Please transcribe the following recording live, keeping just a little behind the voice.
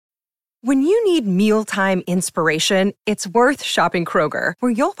When you need mealtime inspiration, it's worth shopping Kroger,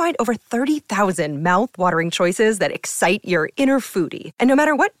 where you'll find over 30,000 mouth-watering choices that excite your inner foodie. And no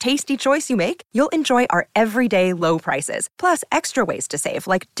matter what tasty choice you make, you'll enjoy our everyday low prices, plus extra ways to save,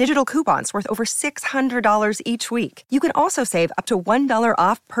 like digital coupons worth over $600 each week. You can also save up to $1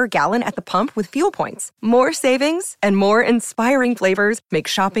 off per gallon at the pump with fuel points. More savings and more inspiring flavors make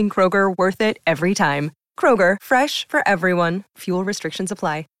shopping Kroger worth it every time. Kroger, fresh for everyone. Fuel restrictions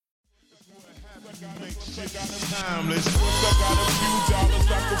apply.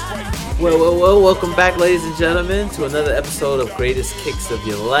 Well, welcome back, ladies and gentlemen, to another episode of Greatest Kicks of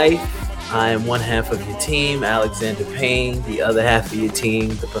Your Life. I am one half of your team, Alexander Payne, the other half of your team,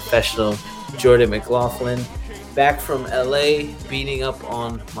 the professional Jordan McLaughlin, back from LA, beating up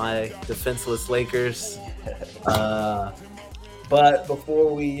on my defenseless Lakers. But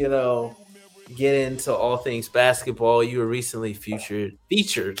before we, get into all things basketball, you were recently featured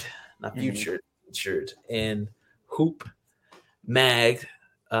in Hoop Mag.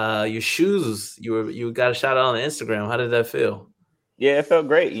 Your shoes, you got a shout out on Instagram. How did that feel? Yeah, it felt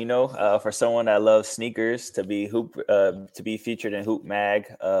great. For someone that loves sneakers to be featured in Hoop Mag,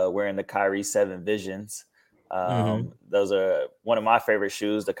 wearing the Kyrie 7 Visions. Those are one of my favorite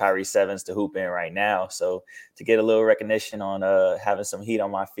shoes, the Kyrie 7s to hoop in right now. So to get a little recognition on having some heat on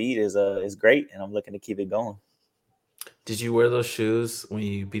my feet is great, and I'm looking to keep it going. Did you wear those shoes when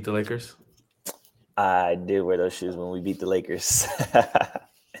you beat the Lakers? I did wear those shoes when we beat the Lakers. I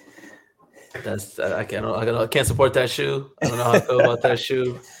can't support that shoe. I don't know how I feel about that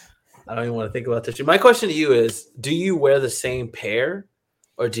shoe. I don't even want to think about that shoe. My question to you is, do you wear the same pair,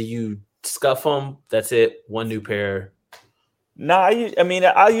 or do you scuff them? That's it. One new pair. No,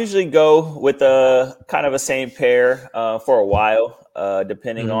 I usually go with a kind of a same pair for a while,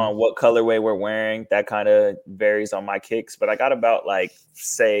 depending on what colorway we're wearing. That kind of varies on my kicks, but I got about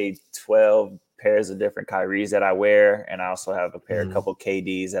say 12 pairs of different Kyries that I wear, and I also have a couple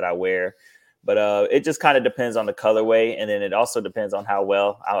KDs that I wear. But it just kind of depends on the colorway, and then it also depends on how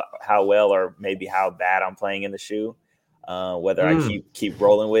well or maybe how bad I'm playing in the shoe, whether I keep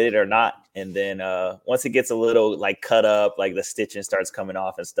rolling with it or not. And then once it gets a little cut up, the stitching starts coming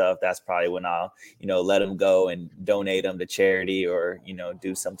off and stuff, that's probably when I'll let them go and donate them to charity, or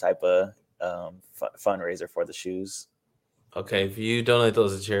do some type of fundraiser for the shoes. Okay, if you donate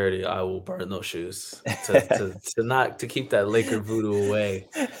those to charity, I will burn those shoes to keep that Laker voodoo away.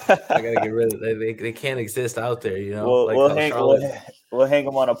 I gotta get rid of them. They can't exist out there, We'll hang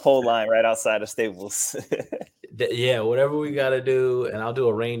them on a pole line right outside of Staples. Yeah, whatever we gotta do, and I'll do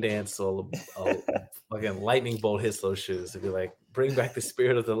a rain dance so a fucking lightning bolt hits those shoes to be like, bring back the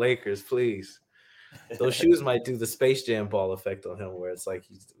spirit of the Lakers, please. Those shoes might do the Space Jam ball effect on him, where it's like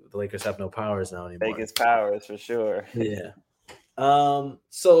the Lakers have no powers now anymore. Lakers powers for sure. Yeah.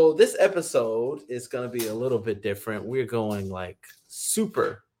 So this episode is gonna be a little bit different. We're going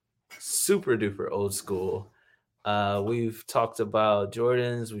super, super duper old school. We've talked about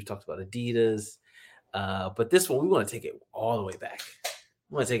Jordans, we've talked about Adidas, but this one we want to take it all the way back.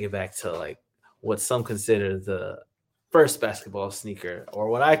 We want to take it back to what some consider the first basketball sneaker, or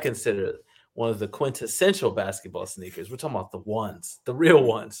what I consider one of the quintessential basketball sneakers. We're talking about the ones, the real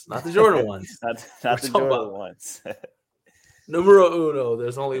ones, not the Jordan ones. not the Jordan ones. Numero uno.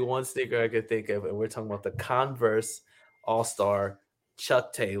 There's only one sneaker I could think of, and we're talking about the Converse All-Star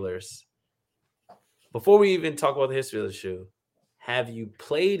Chuck Taylors. Before we even talk about the history of the shoe, have you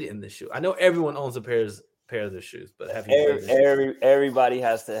played in the shoe? I know everyone owns a pair of the shoes, but have you everybody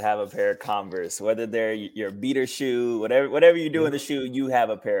has to have a pair of Converse, whether they're your beater shoe, whatever you do in the shoe, you have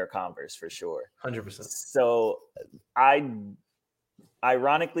a pair of Converse for sure. 100%. So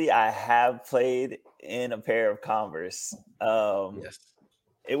ironically, I have played in a pair of Converse. Yes.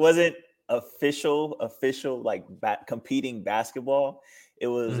 It wasn't official competing basketball. It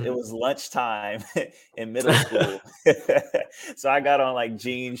was lunchtime in middle school. So I got on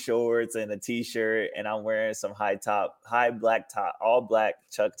jean shorts and a t-shirt, and I'm wearing some high black top, all black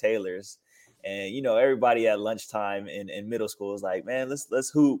Chuck Taylors. And everybody at lunchtime in middle school is like, man,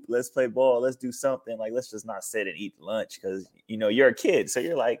 let's hoop, let's play ball, let's do something. Let's just not sit and eat lunch, because you're a kid. So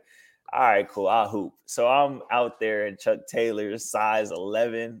you're like, all right, cool, I'll hoop. So I'm out there in Chuck Taylors, size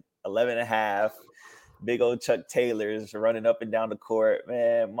 11 and a half. Big old Chuck Taylors running up and down the court.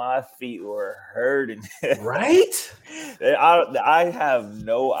 Man, my feet were hurting. Right? I have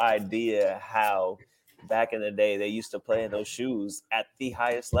no idea how back in the day they used to play in those shoes at the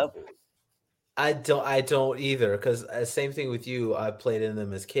highest level. I don't either, because same thing with you. I played in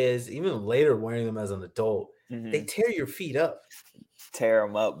them as kids, even later wearing them as an adult. Mm-hmm. They tear your feet up. Tear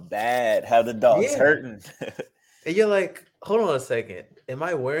them up bad. How the dogs hurting. And you're like, hold on a second. Am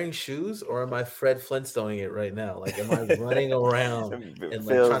I wearing shoes or am I Fred Flintstoning it right now? Like, am I running around and like trying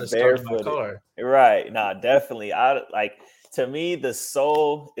Feels to start my barefooted. car? Right. Nah, definitely. I like to me, the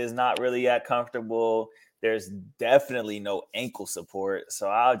sole is not really that comfortable. There's definitely no ankle support. So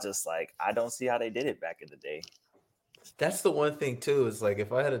I was just like, I don't see how they did it back in the day. That's the one thing too, is like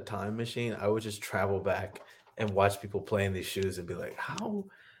if I had a time machine, I would just travel back and watch people play in these shoes and be like, how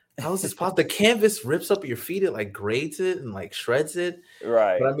is this possible? The canvas rips up your feet, it like grades it and like shreds it.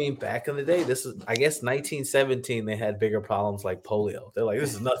 Right. But I mean, back in the day, this is I guess 1917, they had bigger problems like polio. They're like,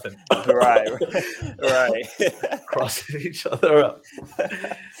 this is nothing. Right. Right. Crossing each other up.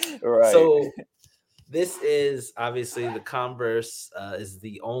 Right. So this is obviously the Converse is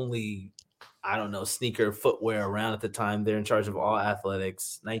the only, I don't know, sneaker footwear around at the time. They're in charge of all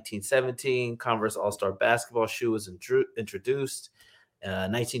athletics. 1917, Converse All-Star basketball shoe was introduced.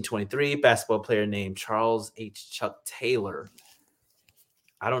 1923, basketball player named Charles H. Chuck Taylor.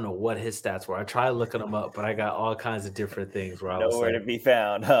 I don't know what his stats were. I tried looking them up, but I got all kinds of different things where I was Nowhere like, to be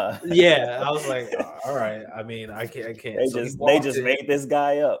found, huh? yeah, I was like, all right. I mean, I can't. They just made this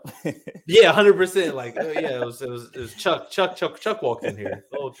guy up. Yeah, 100%. Like, oh, yeah, it was Chuck walked in here.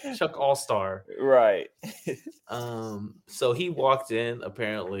 Oh, Chuck All-Star. Right. So he walked in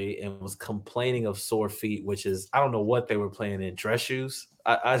apparently and was complaining of sore feet, which is I don't know what they were playing in, dress shoes.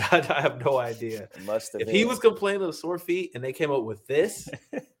 I have no idea. Must have If been. he was complaining of sore feet and they came up with this,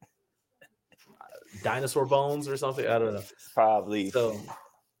 dinosaur bones or something, I don't know. Probably. So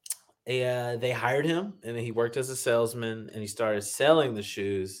they hired him and then he worked as a salesman and he started selling the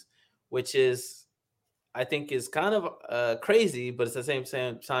shoes, which is I think is kind of crazy, but at the same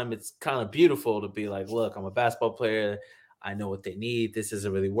time it's kind of beautiful to be like, look, I'm a basketball player, I know what they need, this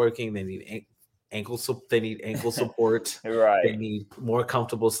isn't really working, they need ankle support. Right. They need more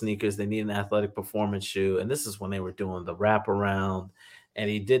comfortable sneakers, they need an athletic performance shoe, and this is when they were doing the wraparound. And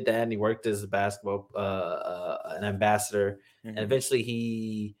he did that, and he worked as a basketball an ambassador, and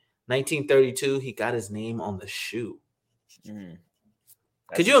eventually 1932 he got his name on the shoe.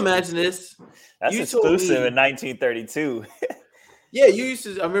 Could you imagine this? That's exclusive in 1932. Yeah, you used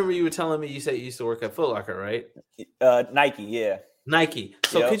to. I remember you were telling me you said you used to work at Foot Locker, right? Nike, yeah. Nike.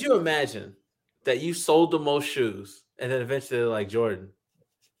 So could you imagine that you sold the most shoes, and then eventually they're like, Jordan,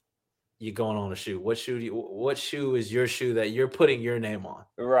 you're going on a shoe. What shoe is your shoe that you're putting your name on?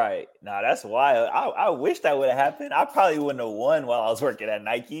 Right. Nah, that's wild. I wish that would have happened. I probably wouldn't have won while I was working at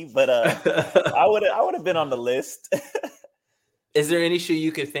Nike, but I would have been on the list. Is there any shoe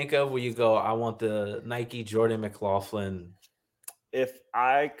you could think of where you go, I want the Nike Jordan McLaughlin? If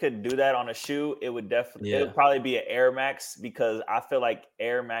I could do that on a shoe, it would probably be an Air Max, because I feel like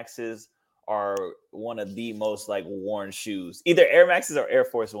Air Maxes are one of the most like worn shoes. Either Air Maxes or Air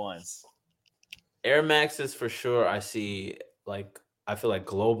Force Ones. Air Maxes for sure. I feel like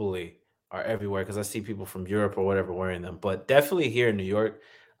globally are everywhere because I see people from Europe or whatever wearing them. But definitely here in New York,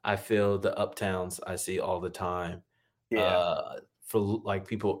 I feel the Uptowns I see all the time. Yeah. For like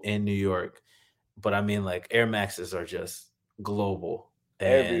people in New York. But I mean, like Air Maxes are just global.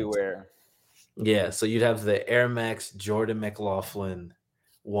 Everywhere. Yeah. So you'd have the Air Max Jordan McLaughlin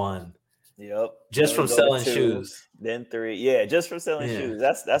 1. Yep. Just from selling shoes. Then 3. Yeah, just from selling shoes.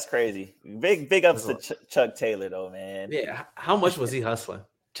 That's crazy. Big ups to Chuck Taylor though, man. Yeah. How much was he hustling?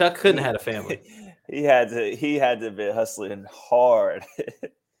 Chuck couldn't have had a family. He had to be hustling hard.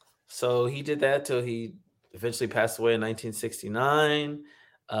 So he did that till he eventually passed away in 1969.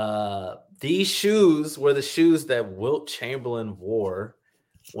 These shoes were the shoes that Wilt Chamberlain wore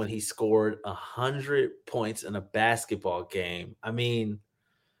when he scored 100 points in a basketball game. I mean,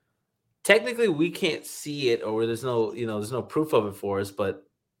 technically we can't see it, or there's no proof of it for us, but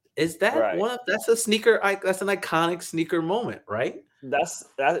is that that's a sneaker? That's an iconic sneaker moment, right?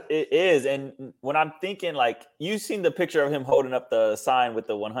 That it is. And when I'm thinking, like, you've seen the picture of him holding up the sign with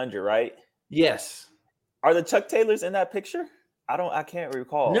the 100, right? Yes. Are the Chuck Taylors in that picture? I can't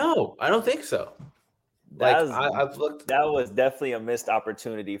recall. No, I don't think so. I've looked. That was definitely a missed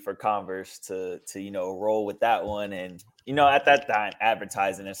opportunity for Converse to roll with that one, and at that time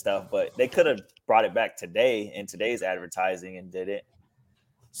advertising and stuff. But they could have brought it back today in today's advertising and did it.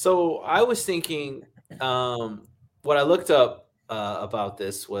 So I was thinking, what I looked up about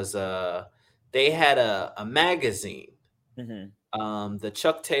this was they had a magazine, the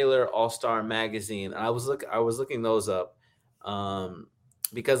Chuck Taylor All-Star magazine. I was looking those up.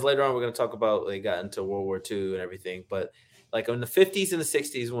 Because later on we're going to talk about they got into World War II and everything, but like in the 50s and the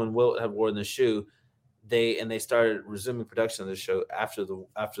 60s when Wilt had worn the shoe, they started resuming production of the show after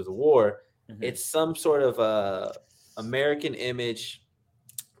the war. It's some sort of American Image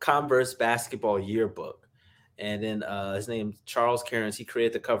Converse basketball yearbook, And then his name's Charles Cairns. He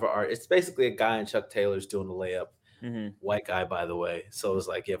created the cover art. It's basically a guy in Chuck Taylor's doing the layup. White guy, by the way. So it was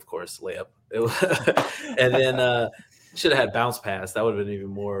like, yeah, of course, layup. And then should have had bounce pass. That would have been even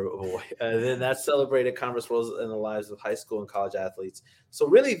more of a way. And then that celebrated Converse roles in the lives of high school and college athletes. So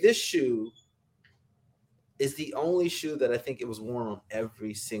really, this shoe is the only shoe that I think it was worn on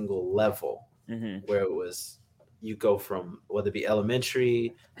every single level, where it was you go from whether it be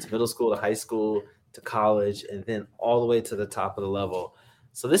elementary to middle school to high school to college, and then all the way to the top of the level.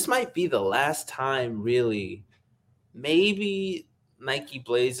 So this might be the last time, really, maybe Nike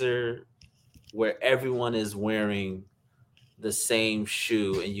Blazer, where everyone is wearing the same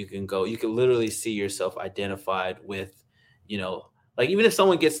shoe, and you can literally see yourself identified with, like even if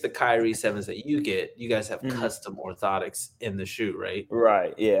someone gets the Kyrie 7s that you get, you guys have custom orthotics in the shoe, right?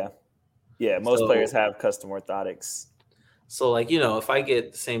 Right. Yeah. Yeah. Most players have custom orthotics. So like, if I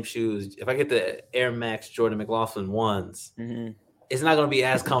get the same shoes, if I get the Air Max Jordan McLaughlin 1s, it's not going to be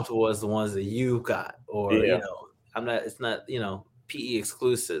as comfortable as the ones that you got, or, it's not, PE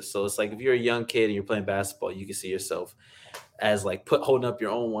exclusive. So it's like, if you're a young kid and you're playing basketball, you can see yourself as like holding up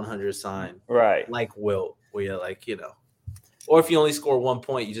your own 100 sign, right? Like Wilt, where you're like, or if you only score 1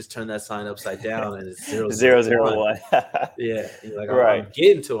 point, you just turn that sign upside down and it's 0-0-1. Yeah, you're like, I'm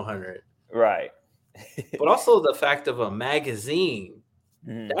getting to 100, right? But also the fact of a magazine,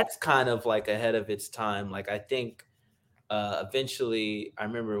 that's kind of like ahead of its time. Like I think eventually, I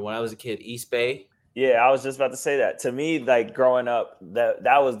remember when I was a kid, East Bay. Yeah, I was just about to say that. To me, like growing up,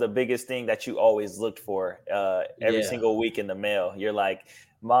 that was the biggest thing that you always looked for every single week in the mail. You're like,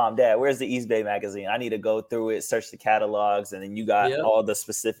 Mom, Dad, where's the East Bay magazine? I need to go through it, search the catalogs, and then you got all the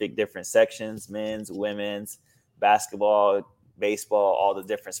specific different sections: men's, women's, basketball, baseball, all the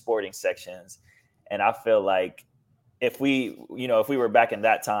different sporting sections. And I feel like if we were back in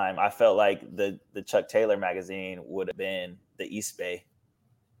that time, I felt like the Chuck Taylor magazine would have been the East Bay.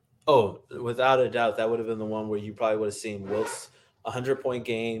 Oh, without a doubt, that would have been the one where you probably would have seen Wilt's 100-point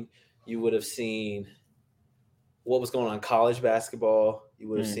game. You would have seen what was going on in college basketball. You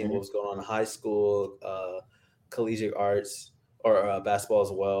would have seen what was going on in high school, collegiate arts, or basketball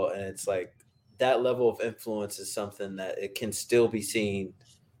as well. And it's like that level of influence is something that it can still be seen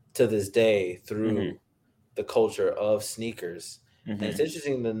to this day through the culture of sneakers. And it's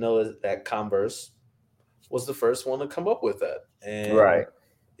interesting to know that Converse was the first one to come up with that. And,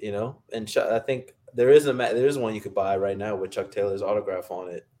 and I think there is one you could buy right now with Chuck Taylor's autograph on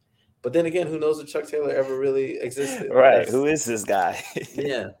it. But then again, who knows if Chuck Taylor ever really existed? Right. Who is this guy?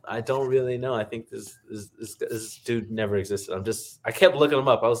 Yeah, I don't really know. I think this dude never existed. I kept looking him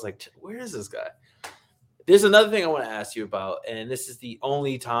up. I was like, where is this guy? There's another thing I want to ask you about, and this is the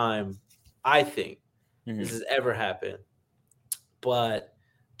only time I think this has ever happened. But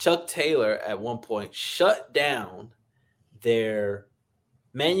Chuck Taylor at one point shut down their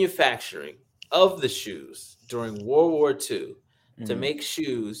manufacturing of the shoes during World War II to make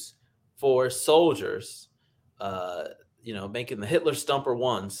shoes for soldiers, making the Hitler Stumper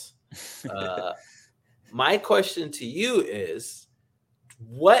 1s. My question to you is,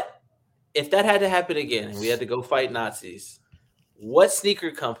 what if that had to happen again and we had to go fight Nazis? What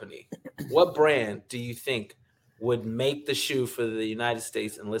sneaker company, what brand do you think would make the shoe for the United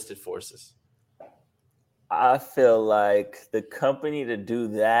States enlisted forces? I feel like the company to do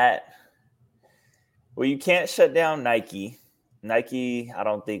that, well, you can't shut down Nike. Nike, I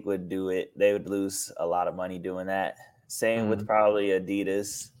don't think would do it. They would lose a lot of money doing that. Same with probably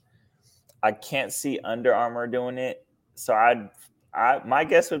Adidas. I can't see Under Armour doing it. So my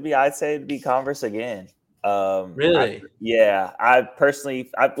guess would be, I'd say it'd be Converse again. Really? I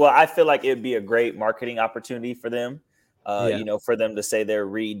personally, I feel like it'd be a great marketing opportunity for them. For them to say they're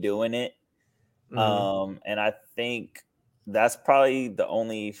redoing it. And I think that's probably the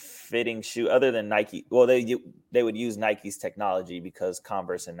only fitting shoe other than Nike. Well, they would use Nike's technology because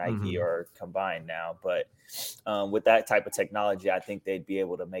Converse and Nike are combined now. But with that type of technology, I think they'd be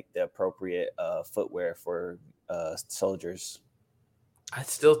able to make the appropriate footwear for soldiers. I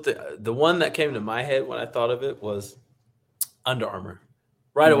still think the one that came to my head when I thought of it was Under Armour.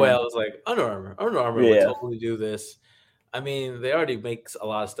 Right away, I was like, Under Armour would totally do this. I mean, they already make a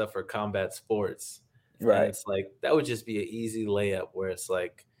lot of stuff for combat sports. Right. And it's like, that would just be an easy layup where it's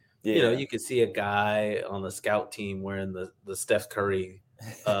like, you could see a guy on the scout team wearing the Steph Curry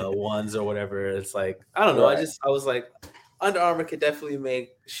ones or whatever. It's like, I don't know. Right. I was like, Under Armour could definitely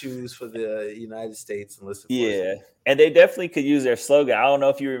make shoes for the United States enlisted forces. Yeah. And they definitely could use their slogan. I don't know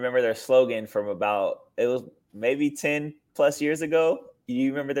if you remember their slogan from it was maybe 10 plus years ago. You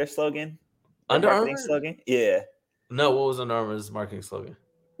remember their slogan? Under Armour? Slogan? Yeah. No, what was Under Armour's marketing slogan?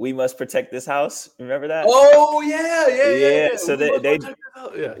 "We must protect this house." Remember that? Oh yeah. So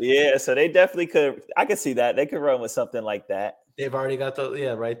so they definitely could. I could see that they could run with something like that. They've already got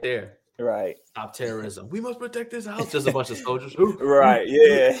right there. Right. Stop terrorism. We must protect this house. Just a bunch of soldiers. Right.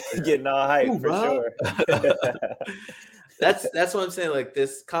 Yeah. Getting all hype for sure. That's what I'm saying. Like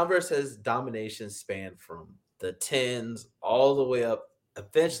this Converse has domination span from the 10s all the way up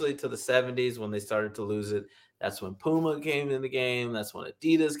eventually to the 70s when they started to lose it. That's when Puma came in the game. That's when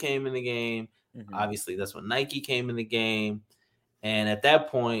Adidas came in the game. Mm-hmm. Obviously, that's when Nike came in the game. And at that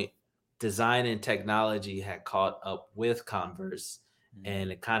point, design and technology had caught up with Converse,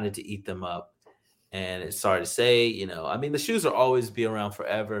 and it kind of to eat them up. And it's sorry to say, I mean, the shoes will always be around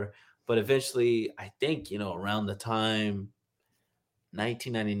forever, but eventually, I think, around the time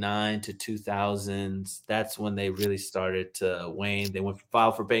 1999 to 2000s, that's when they really started to wane. They went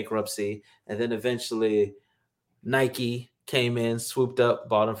filed for bankruptcy, and then eventually Nike came in, swooped up,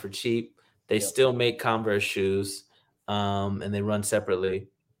 bought them for cheap. They still make Converse shoes, and they run separately.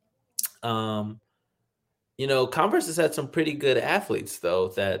 Converse has had some pretty good athletes, though,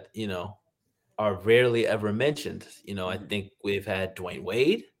 that, are rarely ever mentioned. I think we've had Dwayne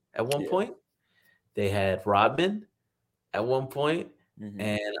Wade at one point. They had Rodman at one point,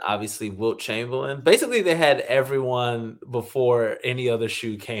 and obviously Wilt Chamberlain. Basically, they had everyone before any other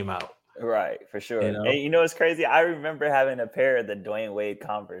shoe came out. Right, for sure. And it's crazy? I remember having a pair of the Dwayne Wade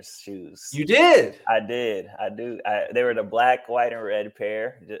Converse shoes. You did? I did. I do. They were the black, white, and red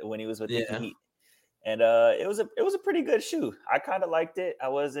pair when he was with the Heat. And it was a pretty good shoe. I kind of liked it. I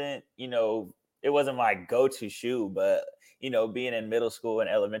wasn't, it wasn't my go-to shoe, but being in middle school and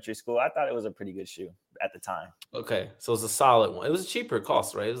elementary school, I thought it was a pretty good shoe at the time. Okay, so it was a solid one. It was a cheaper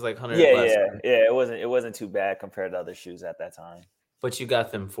cost, right? It was like $100. Yeah. It wasn't too bad compared to other shoes at that time. But you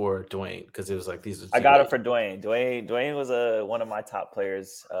got them for Dwayne because it was like these. I got them for Dwayne. Dwayne was one of my top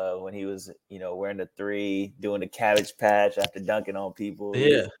players when he was wearing the 3, doing the cabbage patch after dunking on people.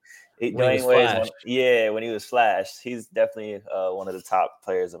 Yeah. Dwayne Wade, when he was Flash, he's definitely one of the top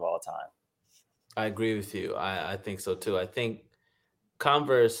players of all time. I agree with you. I think so too. I think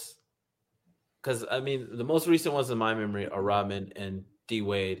Converse, because I mean the most recent ones in my memory are Rodman and D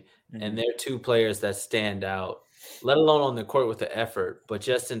Wade, and they're two players that stand out, let alone on the court with the effort, but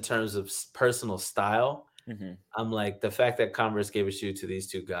just in terms of personal style. I'm like, the fact that Converse gave a shoe to these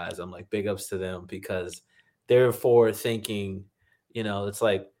two guys, I'm like, big ups to them because they're forward thinking. It's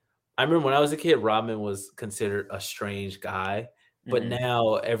like, I remember when I was a kid, Rodman was considered a strange guy, but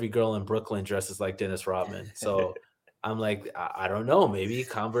now every girl in Brooklyn dresses like Dennis Rodman. So I'm like, I don't know, maybe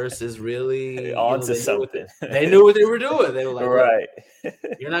Converse is really onto something. They knew what they were doing. They were like, right,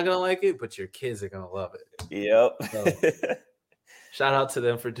 you're not gonna like it, but your kids are gonna love it. Yep. So, shout out to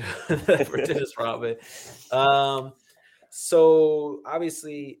them for Dennis Rodman. So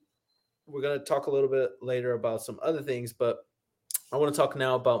obviously we're gonna talk a little bit later about some other things, but I want to talk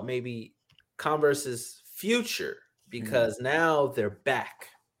now about maybe Converse's future because now they're back.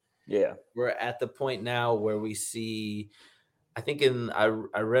 Yeah, we're at the point now where we see. I think I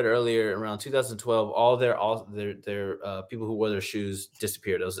read earlier around 2012, all their people who wore their shoes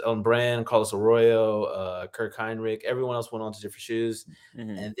disappeared. It was Elton Brand, Carlos Arroyo, Kirk Heinrich. Everyone else went on to different shoes,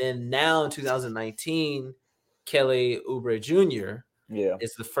 and then now in 2019, Kelly Oubre Jr.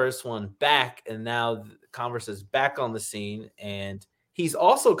 is the first one back, and now Converse is back on the scene, and he's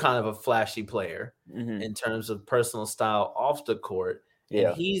also kind of a flashy player in terms of personal style off the court,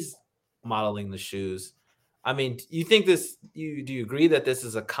 and he's modeling the shoes. I mean, you think do you agree that this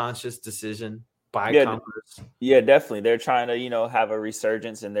is a conscious decision by Converse? Yeah, definitely. They're trying to, have a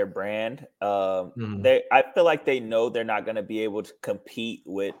resurgence in their brand. I feel like they know they're not going to be able to compete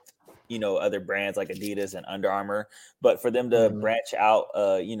with, other brands like Adidas and Under Armour, but for them to branch out,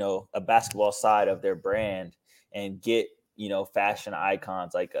 a basketball side of their brand and get, fashion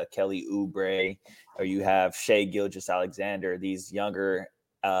icons like Kelly Oubre, or you have Shai Gilgeous-Alexander, these younger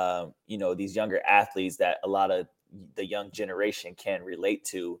athletes that a lot of the young generation can relate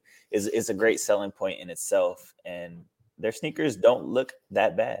to is a great selling point in itself. And their sneakers don't look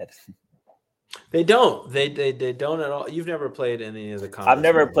that bad. They don't. They don't at all. You've never played any of the Converse? I've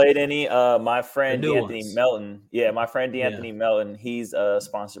never played any. My friend D'Anthony Melton. Yeah, my friend D'Anthony Melton. He's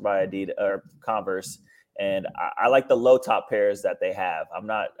sponsored by Adidas or Converse. And I like the low top pairs that they have. I'm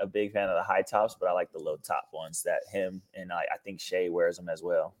not a big fan of the high tops, but I like the low top ones that him and I think Shai wears them as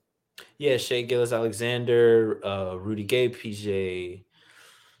well. Yeah, Shai Gilgeous-Alexander, Rudy Gay, PJ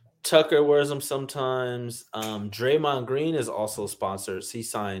Tucker wears them sometimes. Draymond Green is also sponsored. He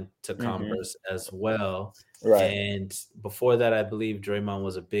signed to Converse as well. Right. And before that, I believe Draymond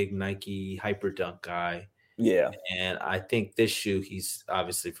was a big Nike Hyperdunk guy. Yeah. And I think this shoe, he's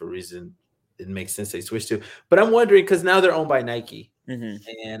obviously for a reason it makes sense they switched to. But I'm wondering because now they're owned by Nike,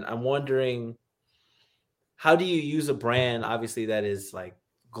 and I'm wondering how do you use a brand obviously that is like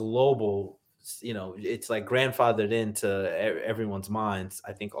global. You know, it's like grandfathered into everyone's minds,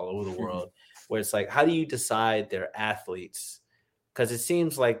 I think, all over the world, where it's like, how do you decide their athletes? Because it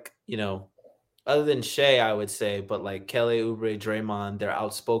seems like, you know, other than Shea, I would say, but like Kelly Oubre, Draymond, they're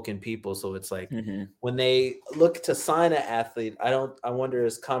outspoken people. So it's like when they look to sign an athlete, I wonder,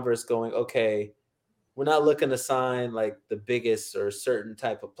 is Converse going, okay, we're not looking to sign like the biggest or certain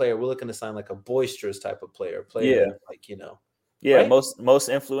type of player. We're looking to sign like a boisterous type of player, that, like, you know. Yeah, right? most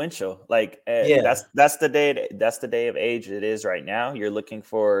influential. Like Yeah. that's the day of age it is right now. You're looking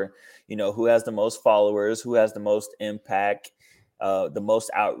for, you know, who has the most followers, who has the most impact, the most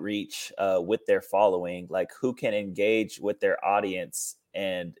outreach with their following, like who can engage with their audience,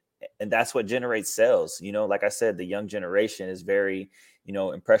 and that's what generates sales. You know, like I said, the young generation is very, you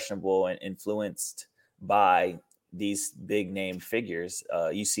know, impressionable and influenced by these big name figures.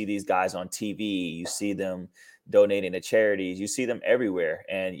 You see these guys on TV, you see them donating to charities, you see them everywhere,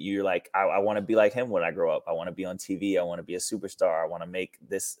 and you're like, I want to be like him when I grow up. I want to be on TV. I want to be a superstar. I want to make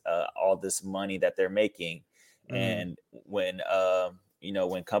this all this money that they're making. And when you know,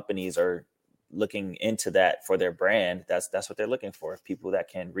 when companies are looking into that for their brand, that's what they're looking for, people that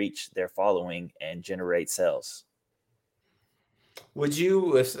can reach their following and generate sales. Would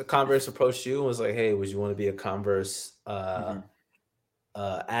you, if Converse approached you and was like, hey, would you want to be a Converse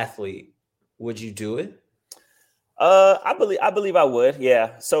athlete, would you do it? I believe I would.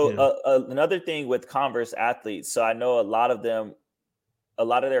 Yeah. So another thing with Converse athletes, so I know a lot of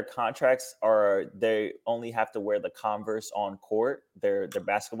their contracts are, they only have to wear the Converse on court, their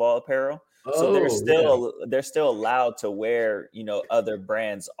basketball apparel. So they're still allowed to wear, you know, other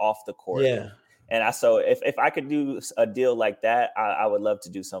brands off the court. Yeah. And so if I could do a deal like that, I would love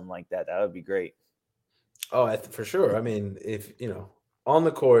to do something like that. That would be great. Oh, for sure. I mean, if you know, on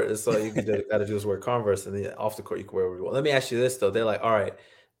the court, it's like you got to do is wear Converse, and then off the court you can wear whatever you want. Let me ask you this though: they're like, all right,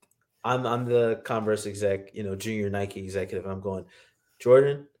 I'm the Converse exec, you know, junior Nike executive. I'm going,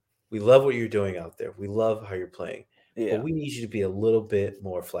 Jordan, we love what you're doing out there. We love how you're playing, but we need you to be a little bit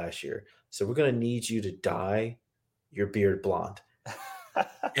more flashier. So we're gonna need you to dye your beard blonde.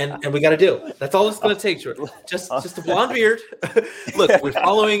 And we got to do. That's all it's going to take, Jordan. Just a blonde beard. Look, we're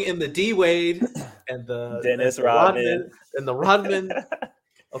following in the D Wade and the Dennis Rodman and the Rodman.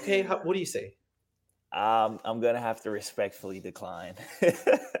 Okay, what do you say? I'm gonna have to respectfully decline.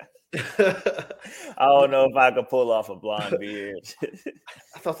 I don't know if I could pull off a blonde beard.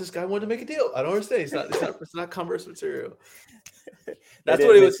 I thought this guy wanted to make a deal. I don't understand. It's not Converse material. That's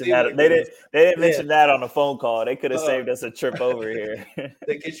what he was saying. They didn't mention that on the phone call. They could have saved us a trip over here.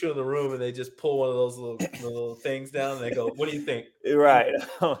 They get you in the room and they just pull one of those little things down and they go, "What do you think?" Right.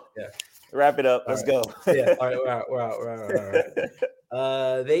 Yeah. Wrap it up. Let's go. Yeah. All right. We're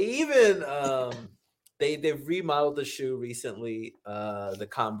out. They even they've remodeled the shoe recently, the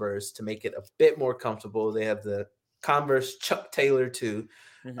Converse, to make it a bit more comfortable. They have the Converse Chuck Taylor 2,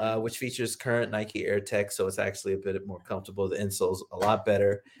 which features current Nike Air Tech, so it's actually a bit more comfortable. The insole's a lot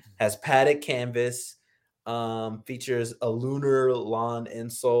better. Has padded canvas. Features a lunar lawn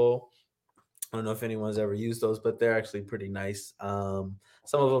insole. I don't know if anyone's ever used those, but they're actually pretty nice. Some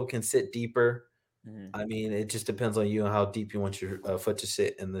of them can sit deeper. I mean, it just depends on you and how deep you want your foot to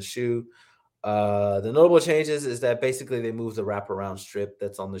sit in the shoe. The notable changes is that basically they moved the wraparound strip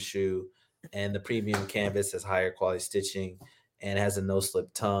that's on the shoe, and the premium canvas has higher quality stitching and has a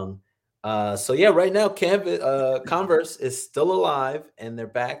no-slip tongue. So yeah, right now Converse is still alive, and they're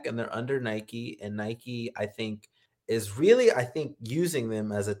back, and they're under Nike, and Nike, I think, is really, using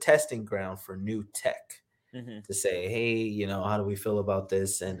them as a testing ground for new tech to say, hey, you know, how do we feel about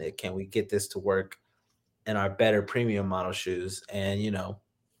this, and can we get this to work in our better premium model shoes? And you know,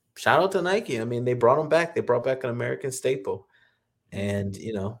 shout out to Nike. I mean, they brought them back. They brought back an American staple, and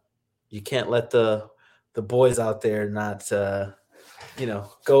you know, you can't let the boys out there not you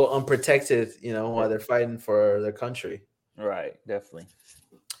know, go unprotected, you know, while they're fighting for their country. Right, definitely.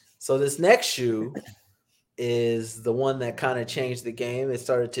 So this next shoe is the one that kind of changed the game. It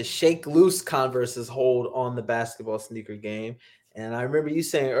started to shake loose Converse's hold on the basketball sneaker game. And I remember you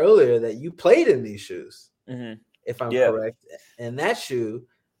saying earlier that you played in these shoes, if I'm correct. And that shoe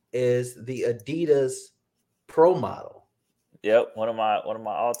is the Adidas Pro Model. Yep, one of my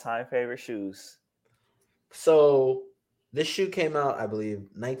all-time favorite shoes. So this shoe came out, I believe,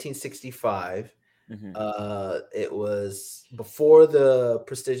 1965. It was before the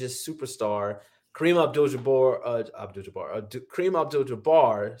prestigious Superstar. Kareem Abdul-Jabbar,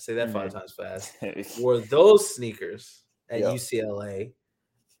 say that 5 times fast, wore those sneakers at UCLA,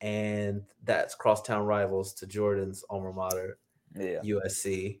 and that's crosstown rivals to Jordan's alma mater,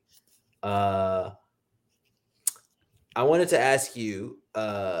 USC. I wanted to ask you,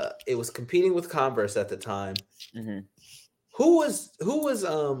 it was competing with Converse at the time. Who was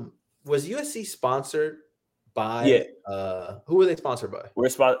USC sponsored by? Who were they sponsored by? We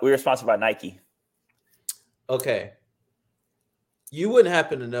were sponsored by Nike. Okay. You wouldn't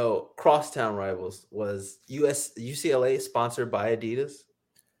happen to know crosstown rivals was UCLA sponsored by Adidas?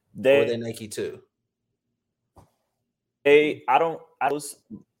 Or were they Nike too? No,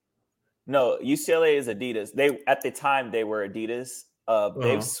 UCLA is Adidas. At the time they were Adidas.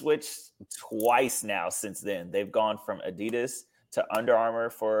 They've switched twice now since then. They've gone from Adidas to Under Armour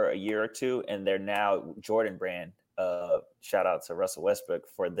for a year or two, and they're now Jordan brand. Shout out to Russell Westbrook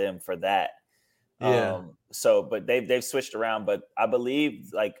for that. Yeah. But they've switched around, but I believe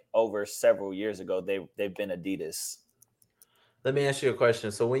like over several years ago they've been Adidas. Let me ask you a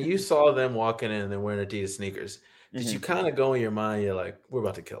question. So when you saw them walking in and they're wearing Adidas sneakers, did you kind of go in your mind, you're like, we're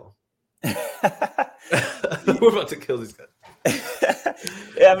about to kill them? We're about to kill these guys.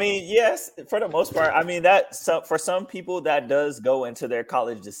 I mean, yes, for the most part. I mean, for some people that does go into their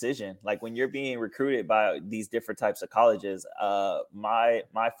college decision. Like when you're being recruited by these different types of colleges, my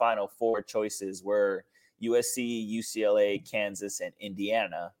final 4 choices were USC, UCLA, Kansas, and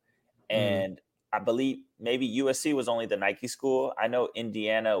Indiana. And I believe maybe USC was only the Nike school. I know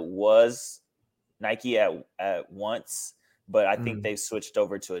Indiana was Nike at once, but I think they switched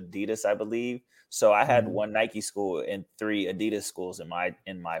over to Adidas, I believe. So I had 1 Nike school and 3 Adidas schools in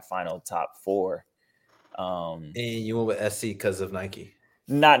my final top 4. And you went with SC because of Nike?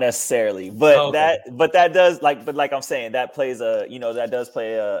 Not necessarily, but that does like I'm saying, that plays that does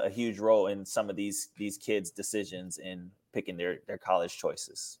play a huge role in some of these kids' decisions in picking their college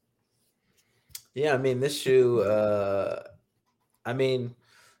choices. Yeah, I mean this shoe.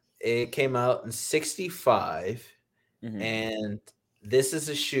 It came out in '65, and this is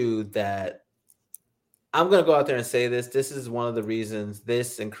a shoe that I'm going to go out there and say this. This is one of the reasons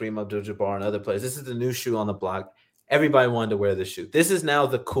this and Kareem Abdul-Jabbar and other players, this is the new shoe on the block. Everybody wanted to wear this shoe. This is now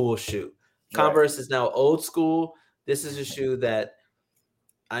the cool shoe. Converse is now old school. This is a shoe that,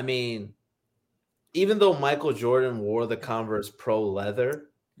 I mean, even though Michael Jordan wore the Converse Pro Leather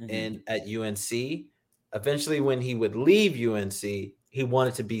at UNC, eventually when he would leave UNC, he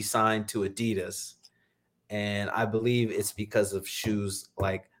wanted to be signed to Adidas. And I believe it's because of shoes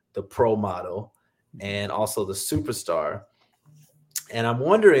like the Pro Model and also the Superstar. And I'm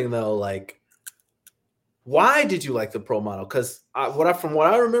wondering though, like, why did you like the Pro Model? Because from what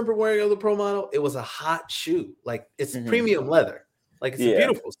I remember wearing of the Pro Model, it was a hot shoe. Like it's premium leather. Like it's a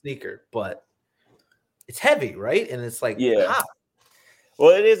beautiful sneaker, but it's heavy, right? And it's like hot.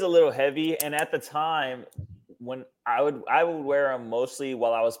 Well, it is a little heavy. And at the time, when I would wear them mostly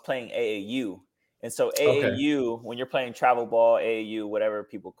while I was playing AAU. And so AAU, when you're playing travel ball, AAU, whatever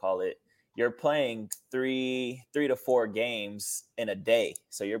people call it, you're playing 3 to 4 games in a day.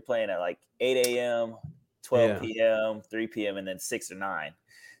 So you're playing at like 8 a.m., 12 p.m., 3 p.m., and then 6 or 9.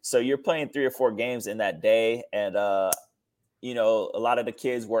 So you're playing 3 or 4 games in that day. And, a lot of the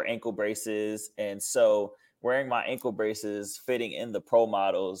kids wear ankle braces. And so wearing my ankle braces, fitting in the Pro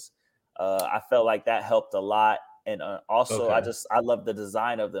Models, I felt like that helped a lot. And also, I love the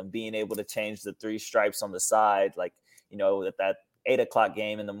design of them, being able to change the 3 stripes on the side. Like, at that 8 o'clock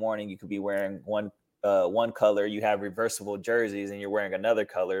game in the morning, you could be wearing one color. You have reversible jerseys and you're wearing another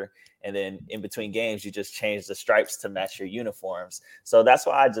color. And then in between games, you just change the stripes to match your uniforms. So that's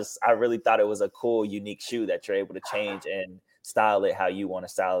why I really thought it was a cool, unique shoe that you're able to change and style it how you want to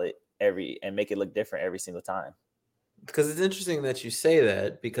style it and make it look different every single time. Because it's interesting that you say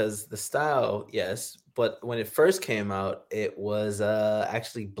that, because the style, yes, but when it first came out, it was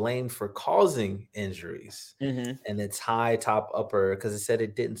actually blamed for causing injuries, and its high top upper, because it said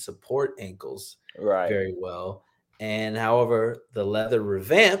it didn't support ankles very well. And however, the leather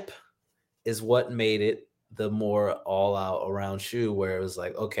revamp is what made it the more all out around shoe, where it was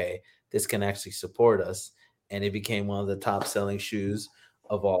like, okay, this can actually support us. And it became one of the top selling shoes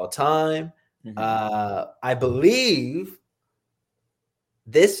of all time. I believe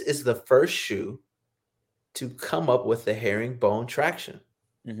this is the first shoe to come up with the herringbone traction.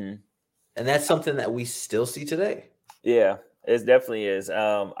 And that's something that we still see today. Yeah, it definitely is.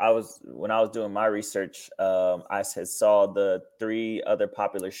 When I was doing my research, I saw the 3 other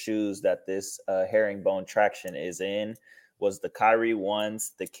popular shoes that this herringbone traction is in was the Kyrie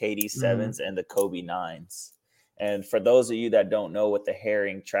 1s, the KD 7s, and the Kobe 9s. And for those of you that don't know what the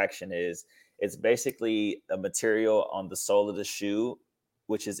herring traction is, It's basically a material on the sole of the shoe,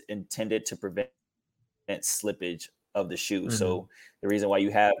 which is intended to prevent slippage of the shoe. Mhm. So the reason why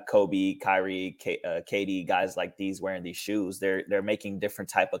you have Kobe, Kyrie, KD, guys like these wearing these shoes, they're making different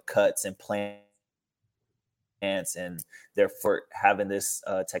type of cuts and plants, and therefore having this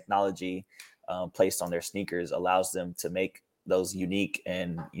technology placed on their sneakers allows them to make those unique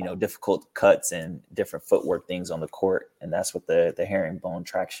and difficult cuts and different footwork things on the court, and that's what the herringbone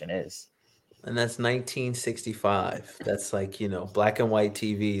traction is. And that's 1965. That's like, black and white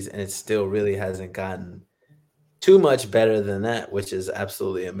TVs, and it still really hasn't gotten too much better than that, which is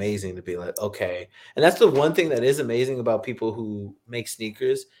absolutely amazing to be like, okay. And that's the one thing that is amazing about people who make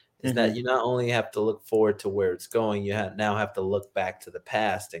sneakers is that you not only have to look forward to where it's going, you now have to look back to the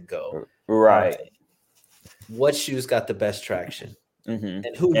past and go, right. What shoes got the best traction? And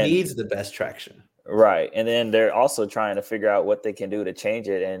who needs the best traction? Right. And then they're also trying to figure out what they can do to change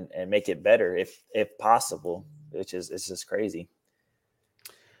it and make it better if possible, which is, it's just crazy.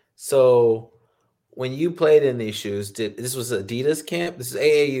 So when you played in these shoes, this was Adidas camp? This is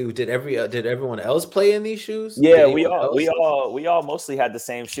AAU. Did everyone else play in these shoes? Yeah, we all mostly had the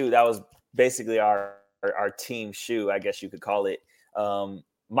same shoe. That was basically our team shoe, I guess you could call it.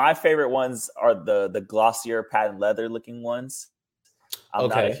 My favorite ones are the glossier patent leather looking ones. I'm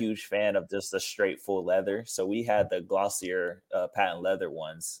not a huge fan of just the straight full leather. So we had the glossier patent leather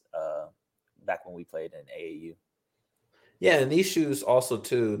ones back when we played in AAU. Yeah, and these shoes also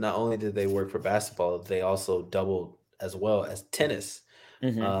too, not only did they work for basketball, they also doubled as well as tennis.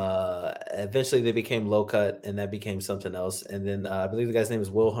 Eventually they became low cut, and that became something else. And then I believe the guy's name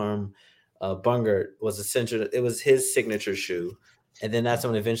is Wilhelm Bungert it was his signature shoe. And then that's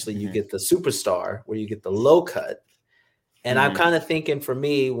when eventually you get the Superstar, where you get the low cut. And I'm kind of thinking, for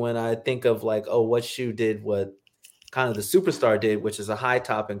me, when I think of like, oh, what shoe did what kind of the Superstar did, which is a high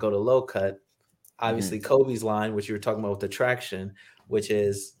top and go to low cut. Obviously, Kobe's line, which you were talking about with the traction, which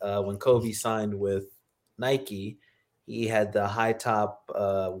is when Kobe signed with Nike, he had the high top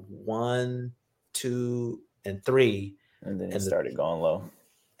 1, 2, and 3. And then he started going low.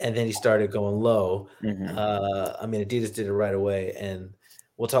 And then he started going low. I mean, Adidas did it right away. And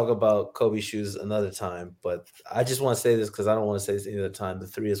we'll talk about Kobe shoes another time. But I just want to say this because I don't want to say this any other time. The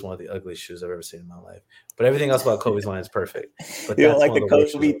 3 is one of the ugliest shoes I've ever seen in my life. But everything else about Kobe's line is perfect. But you don't like the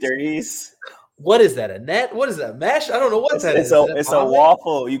Kobe 3s? What is that? A net? What is that? Mesh? I don't know what that is. It's a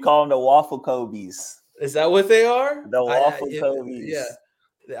waffle. You call them the waffle Kobe's. Is that what they are? The waffle Kobe's. Yeah.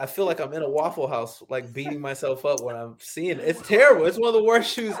 I feel like I'm in a Waffle House, like beating myself up when I'm seeing it. It's terrible. It's one of the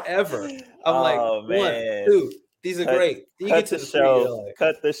worst shoes ever. I'm like, 1, 2. These are great. You cut the show.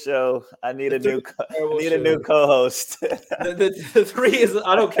 Cut the show. I need a new co-host. the 3 is.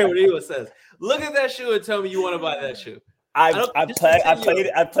 I don't care what anyone says. Look at that shoe and tell me you want to buy that shoe. I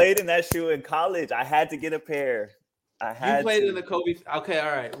played in that shoe in college. I had to get a pair. You played in the Kobe. Okay,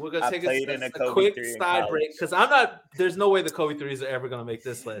 all right. We're gonna take a quick side break because there's no way the Kobe 3s are ever gonna make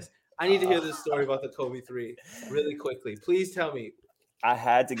this list. I need to hear this story about the Kobe 3 really quickly. Please tell me. I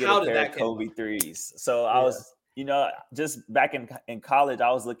had to get a pair of Kobe 3s. So I was, just back in college,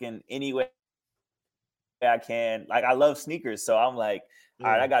 I was looking any way I can. Like, I love sneakers, so I'm like, all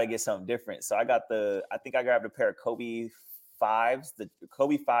right, I got to get something different. So I think I grabbed a pair of Kobe 5s,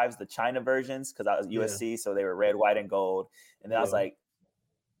 the China versions, because I was USC, so they were red, white, and gold. And then I was like,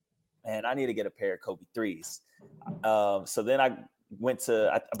 man, I need to get a pair of Kobe 3s. So then I went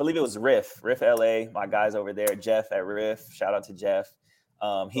to, I believe it was Riff LA, my guys over there, Jeff at Riff. Shout out to Jeff.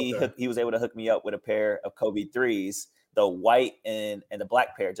 He was able to hook me up with a pair of Kobe 3s, the white and the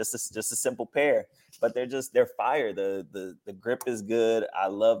black pair, just a simple pair, but they're fire. The grip is good. I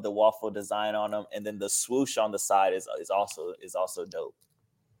love the waffle design on them, and then the swoosh on the side is also dope.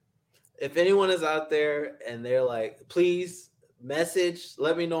 If anyone is out there and they're like, please message,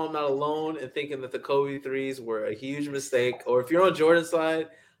 let me know I'm not alone in thinking that the Kobe 3s were a huge mistake. Or if you're on Jordan's side,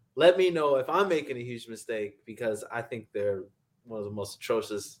 let me know if I'm making a huge mistake, because I think they're one of the most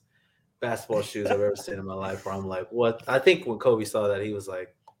atrocious basketball shoes I've ever seen in my life, where I'm like, what? I think when Kobe saw that, he was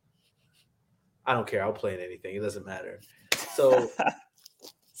like, I don't care. I'll play in anything. It doesn't matter. So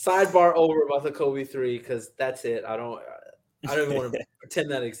sidebar over about the Kobe 3, because that's it. I don't even want to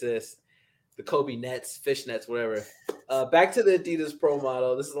pretend that exists. The Kobe nets, fish nets, whatever. Back to the Adidas Pro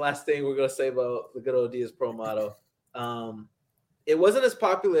model. This is the last thing we're going to say about the good old Adidas Pro model. It wasn't as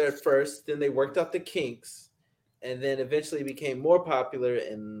popular at first. Then they worked out the kinks, and then eventually became more popular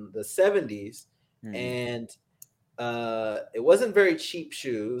in the 70s. And it wasn't very cheap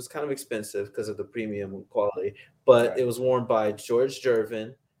shoe. It was kind of expensive because of the premium quality, but it was worn by George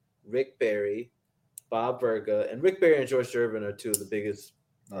Gervin, Rick Barry, Bob Verga, and Rick Barry and George Gervin are two of the biggest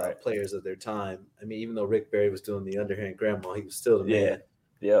players of their time. I mean, even though Rick Barry was doing the underhand grandma, he was still the man.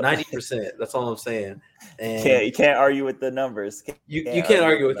 Yeah, 90%. That's all I'm saying. And you can't argue with the numbers. You can't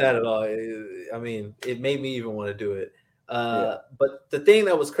argue with that at all. I mean, it made me even want to do it. But the thing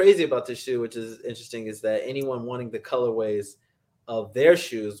that was crazy about this shoe, which is interesting, is that anyone wanting the colorways of their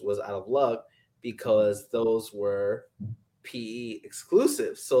shoes was out of luck because those were PE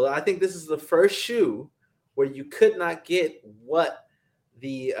exclusives. So I think this is the first shoe where you could not get what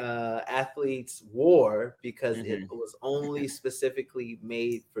the athletes wore because it was only specifically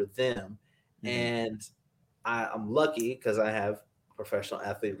made for them. And I'm lucky because I have a professional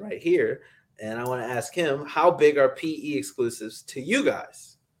athlete right here. And I want to ask him, how big are PE exclusives to you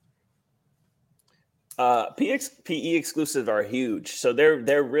guys? PE exclusives are huge. So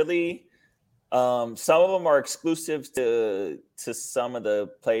they're really some of them are exclusive to some of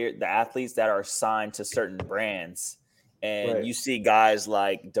the athletes that are signed to certain brands. And you see guys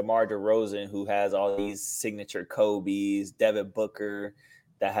like DeMar DeRozan, who has all these signature Kobe's, Devin Booker,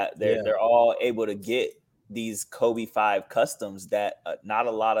 they're all able to get these Kobe 5 customs that not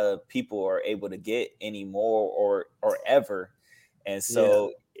a lot of people are able to get anymore or ever. And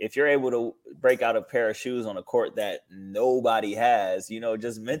so if you're able to break out a pair of shoes on a court that nobody has,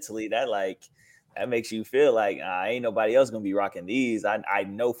 just mentally that makes you feel like ain't nobody else going to be rocking these. I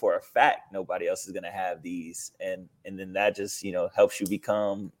know for a fact nobody else is going to have these. And then that just, helps you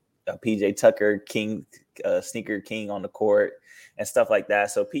become a PJ Tucker king, sneaker king on the court and stuff like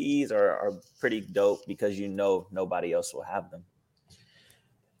that. So PEs are pretty dope because nobody else will have them.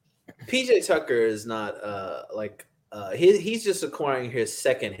 PJ Tucker is not he's just acquiring his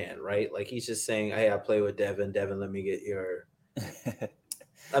secondhand, right? Like he's just saying, hey, I play with Devin. Devin, let me get your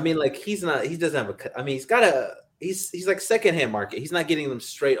I mean, like he doesn't have he's like secondhand market. He's not getting them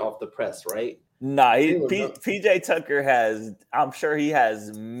straight off the press, right? Nah, PJ Tucker I'm sure he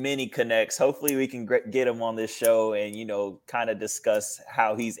has many connects. Hopefully we can get him on this show and, kind of discuss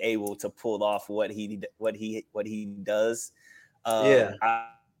how he's able to pull off what he does. I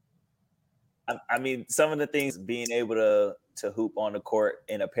mean, some of the things, being able to hoop on the court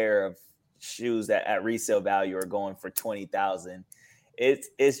in a pair of shoes that at resale value are going for $20,000.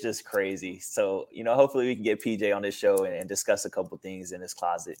 It's just crazy. So, hopefully we can get PJ on this show and discuss a couple things in his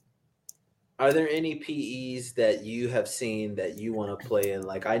closet. Are there any PEs that you have seen that you want to play in?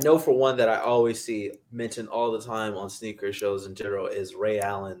 Like, I know for one that I always see mentioned all the time on sneaker shows in general is Ray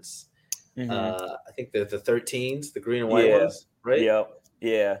Allen's. I think the 13s, the green and white ones, right? Yep.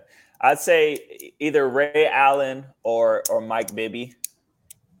 Yeah. I'd say either Ray Allen or Mike Bibby.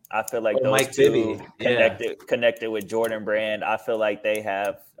 I feel like those Mike two Bibby. connected with Jordan Brand. I feel like they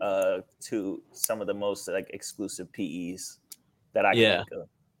have some of the most exclusive PEs that I can think of.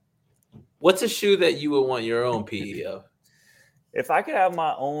 What's a shoe that you would want your own PE of? If I could have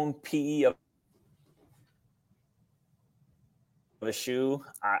my own PE of a shoe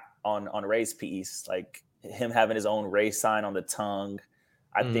on Ray's PEs, like him having his own Ray sign on the tongue,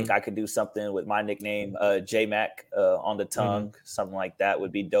 I think I could do something with my nickname, J-Mac, on the tongue. Something like that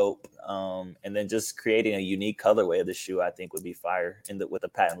would be dope. And then just creating a unique colorway of the shoe, I think would be fire with a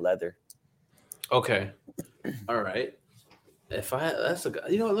patent leather. Okay. All right. Let me ask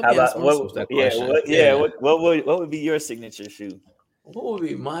myself that question. What would be your signature shoe? What would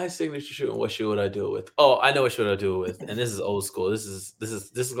be my signature shoe, and what shoe would I do it with? Oh, I know what shoe I'd do it with, and this is old school. This is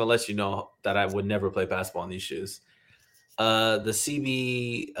gonna let you know that I would never play basketball in these shoes. The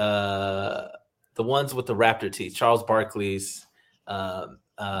CB, the ones with the Raptor teeth, Charles Barkley's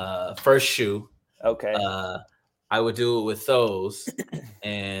first shoe. Okay. I would do it with those.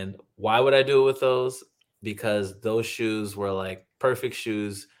 And why would I do it with those? Because those shoes were like perfect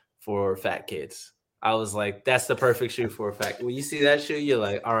shoes for fat kids. I was like, that's the perfect shoe for a fat. When you see that shoe, you're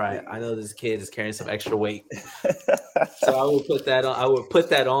like, all right, I know this kid is carrying some extra weight. So I would put that on. I would put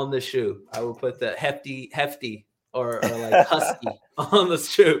that on the shoe. I would put the hefty or like husky on the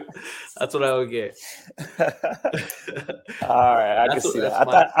shoe. That's what I would get. All right, I can see that.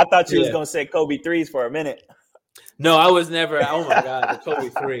 I thought you was gonna say Kobe 3s for a minute. No, I was never. Oh my God, the Kobe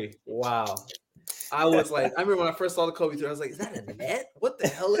 3. Wow. I was like, I remember when I first saw the Kobe 3, I was like, is that a net? What the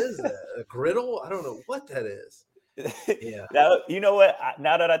hell is that? A griddle? I don't know what that is. Yeah. Now, you know what?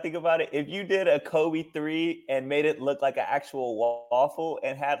 Now that I think about it, if you did a Kobe 3 and made it look like an actual waffle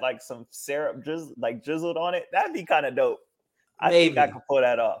and had like some syrup drizzled on it, that'd be kind of dope. I think I could pull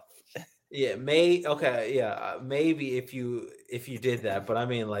that off. Yeah, maybe if you did that, but I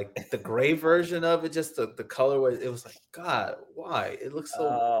mean, like the gray version of it, just the colorway, it was like, God, why? It looks so.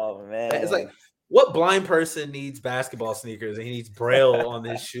 Oh man, it's like, what blind person needs basketball sneakers and he needs Braille on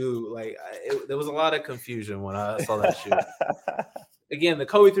this shoe? Like, there was a lot of confusion when I saw that shoe. again, the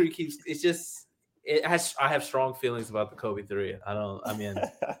Kobe 3 keeps. It's just I have strong feelings about the Kobe 3. Man.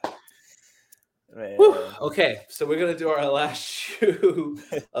 Okay, so we're gonna do our last shoe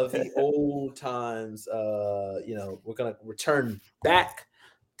of the old times. We're gonna return back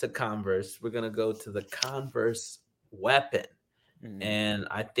to Converse. We're gonna go to the Converse Weapon. And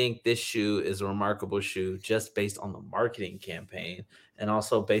I think this shoe is a remarkable shoe just based on the marketing campaign and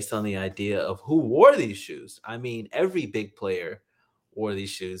also based on the idea of who wore these shoes. I mean, every big player wore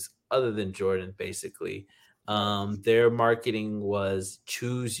these shoes other than Jordan, basically. Their marketing was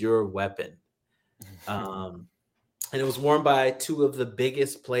choose your weapon. And it was worn by two of the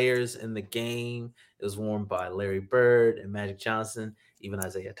biggest players in the game. It was worn by Larry Bird and Magic Johnson. Even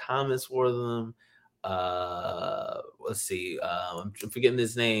Isaiah Thomas wore them. Let's see. I'm forgetting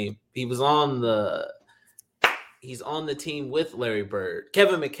his name. He's on the team with Larry Bird.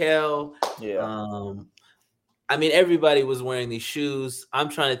 Kevin McHale. Yeah. I mean, everybody was wearing these shoes. I'm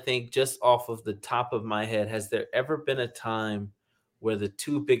trying to think just off of the top of my head. Has there ever been a time where the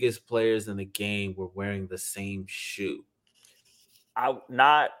two biggest players in the game were wearing the same shoe? I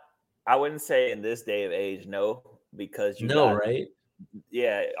wouldn't say in this day of age, no, because right?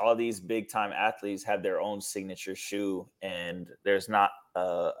 Yeah, all these big time athletes have their own signature shoe, and there's not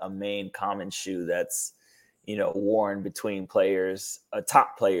a main common shoe that's worn between players,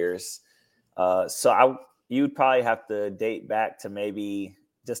 top players. So you'd probably have to date back to maybe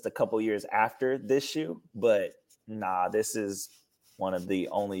just a couple years after this shoe, but this is one of the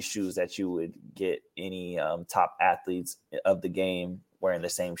only shoes that you would get any top athletes of the game wearing the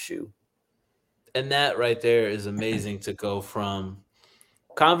same shoe. And that right there is amazing to go from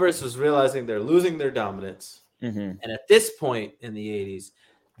Converse was realizing they're losing their dominance. And at this point in the 80s,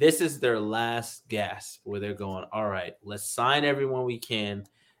 this is their last gasp where they're going, all right, let's sign everyone we can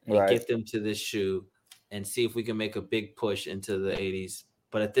and get them to this shoe and see if we can make a big push into the 80s.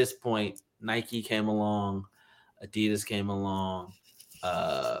 But at this point, Nike came along, Adidas came along.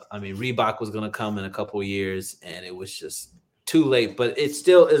 Reebok was going to come in a couple of years, and it was just too late. But it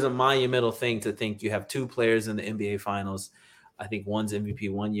still is a monumental thing to think you have two players in the NBA Finals. I think one's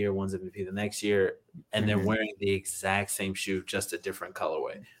MVP one year, one's MVP the next year, and they're wearing the exact same shoe, just a different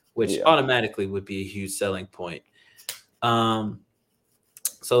colorway, which automatically would be a huge selling point.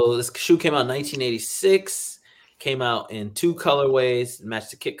 So this shoe came out in 1986, came out in two colorways,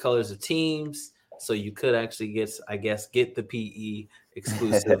 matched the kit colors of teams. So you could actually get the PE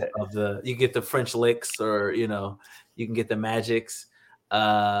exclusive of you get the French Licks, or, you can get the Magics.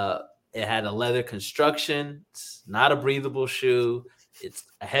 It had a leather construction. It's not a breathable shoe. It's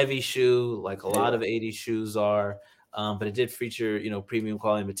a heavy shoe, like a lot of 80s shoes are. But it did feature, premium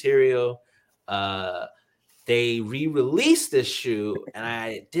quality material. They re-released this shoe, and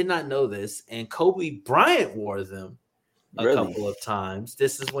I did not know this, and Kobe Bryant wore them a couple of times.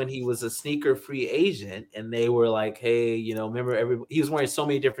 This is when he was a sneaker free agent, and they were like, hey, remember he was wearing so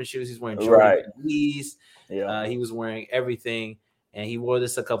many different shoes. He's wearing Jordan Lees. He was wearing everything, and he wore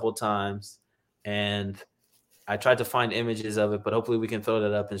this a couple of times. And I tried to find images of it, but hopefully we can throw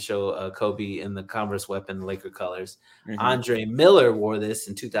that up and show Kobe in the Converse Weapon Laker colors. Andre Miller wore this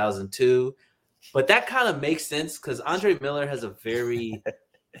in 2002. But that kind of makes sense because Andre Miller has a very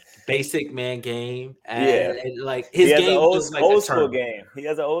basic man game, and like his game is like old school game. He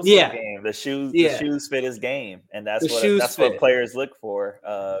has an old school game. The shoes fit his game, and that's what players look for.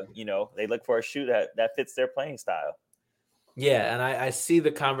 They look for a shoe that fits their playing style. Yeah, and I see the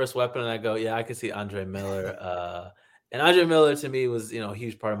Converse Weapon, and I go, I can see Andre Miller. And Andre Miller to me was, a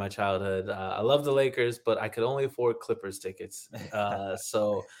huge part of my childhood. I love the Lakers, but I could only afford Clippers tickets.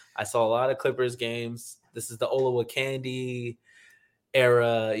 So I saw a lot of Clippers games. This is the Olowokandi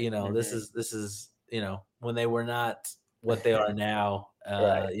era. This is when they were not what they are now.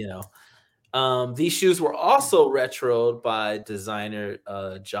 These shoes were also retroed by designer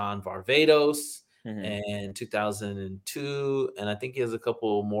John Varvatos in 2002, and I think he has a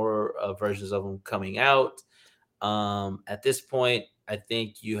couple more versions of them coming out. At this point, I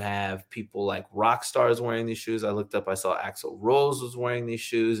think you have people like rock stars wearing these shoes. I looked up, I saw Axl Rose was wearing these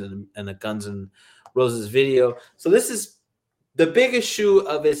shoes and the Guns N' Roses video. So this is the biggest shoe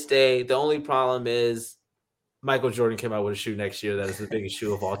of its day. The only problem is Michael Jordan came out with a shoe next year that is the biggest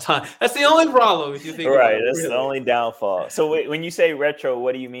shoe of all time. That's the only problem if you think about it. That's the only downfall. So wait, when you say retro,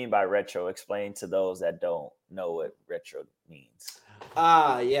 what do you mean by retro? Explain to those that don't know what retro means.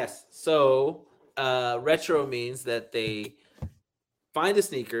 Yes. So retro means that they find a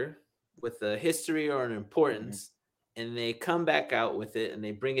sneaker with a history or an importance, and they come back out with it, and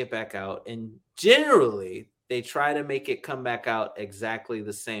they bring it back out. And generally, they try to make it come back out exactly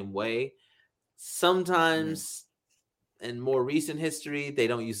the same way. Sometimes in more recent history, they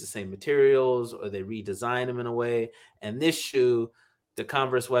don't use the same materials or they redesign them in a way. And this shoe, the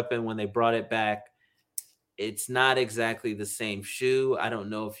Converse Weapon, when they brought it back, it's not exactly the same shoe. I don't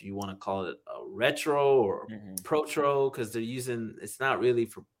know if you want to call it a retro or protro because they're using, it's not really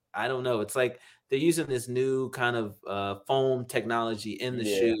for, I don't know. It's like they're using this new kind of foam technology in the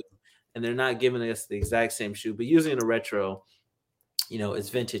shoe, and they're not giving us the exact same shoe, but using a retro, it's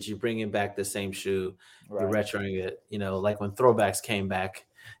vintage. You're bringing back the same shoe, you're retroing it, like when throwbacks came back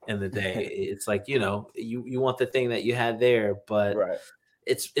in the day. It's like, you want the thing that you had there, but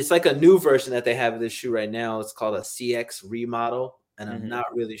it's like a new version that they have of this shoe right now. It's called a CX remodel, and I'm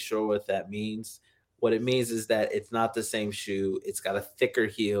not really sure what that means. What it means is that it's not the same shoe. It's got a thicker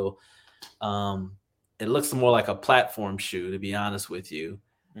heel. It looks more like a platform shoe, to be honest with you.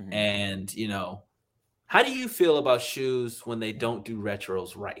 And, how do you feel about shoes when they don't do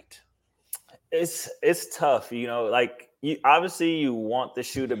retros right? It's tough, like obviously you want the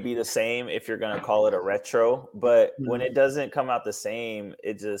shoe to be the same if you're going to call it a retro, but when it doesn't come out the same,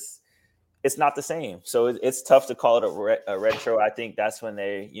 it's not the same. So it's tough to call it a retro. I think that's when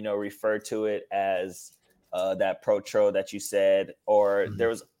they, refer to it as that protro that you said, or there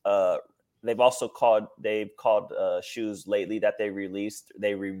was they've called shoes lately that they released,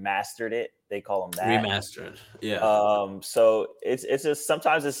 they remastered it. They call them that. Remastered. Yeah. So it's just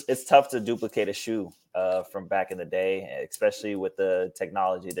sometimes it's tough to duplicate a shoe from back in the day, especially with the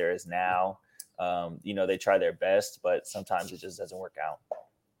technology there is now. They try their best, but sometimes it just doesn't work out.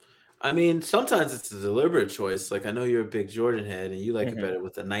 I mean, sometimes it's a deliberate choice. Like, I know you're a big Jordan head and you like it better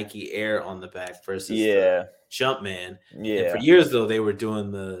with the Nike Air on the back versus the Jumpman. Yeah. And for years, though, they were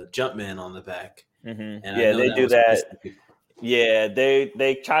doing the Jumpman on the back. And they do that. Yeah,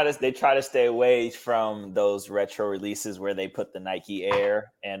 they try to stay away from those retro releases where they put the Nike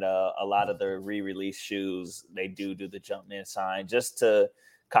Air, and a lot of the re-release shoes, they do the Jumpman sign just to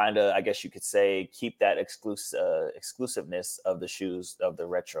kind of, I guess you could say, keep that exclusiveness of the shoes, of the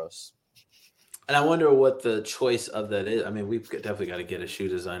retros. And I wonder what the choice of that is. I mean, we've definitely got to get a shoe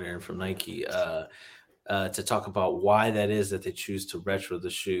designer from Nike to talk about why that is that they choose to retro the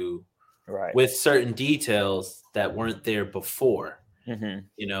shoe with certain details that weren't there before.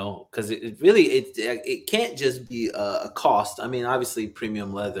 Because it can't just be a cost. I mean, obviously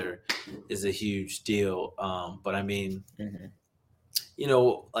premium leather is a huge deal. But I mean,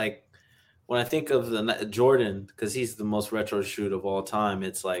 like when I think of the Jordan, because he's the most retro shoe of all time,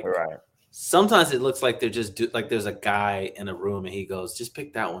 it's like sometimes it looks like they're just like there's a guy in a room and he goes, just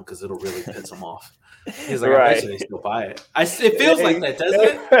pick that one because it'll really piss him off. He's like, I bet they still buy it. It feels like that,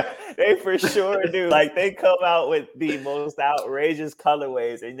 doesn't it? They for sure do. Like, they come out with the most outrageous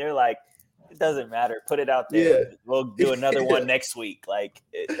colorways, and they're like, it doesn't matter. Put it out there. Yeah. We'll do another one next week. Like,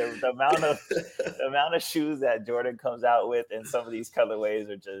 the amount of shoes that Jordan comes out with, and some of these colorways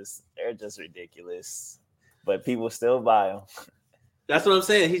they're just ridiculous. But people still buy them. That's what I'm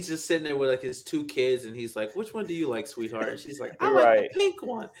saying. He's just sitting there with like his two kids, and he's like, "Which one do you like, sweetheart?" And she's like, "I like the pink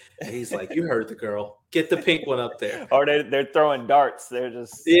one." And he's like, "You heard the girl. Get the pink one up there." Or they're throwing darts. They're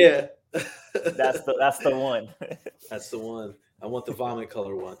just That's the one. That's the one. I want the vomit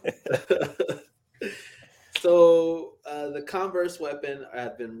color one. So the Converse Weapon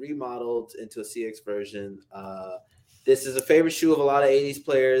have been remodeled into a CX version. This is a favorite shoe of a lot of 80s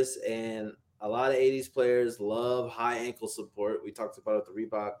players, and a lot of 80s players love high ankle support. We talked about the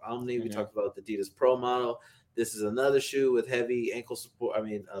Reebok Omni. We talked about the Adidas Pro model. This is another shoe with heavy ankle support. I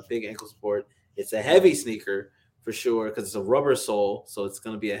mean, a big ankle support. It's a heavy sneaker for sure because it's a rubber sole, so it's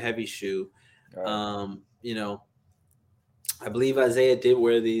going to be a heavy shoe. Right. I believe Isaiah did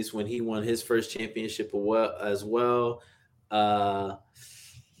wear these when he won his first championship as well.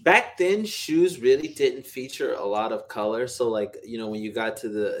 Back then, shoes really didn't feature a lot of color. So, like, when you got to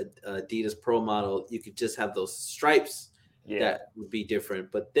the Adidas Pro model, you could just have those stripes that would be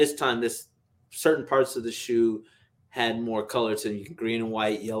different. But this time, certain parts of the shoe had more color to them. You can green and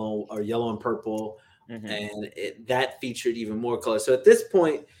white, yellow and purple, and that featured even more color. So at this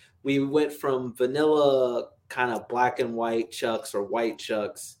point, we went from vanilla kind of black and white Chucks or white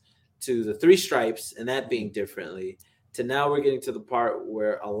Chucks to the three stripes, and that being differently. To now we're getting to the part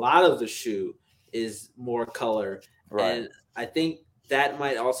where a lot of the shoe is more color. Right. And I think that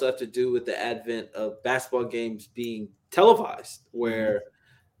might also have to do with the advent of basketball games being televised, where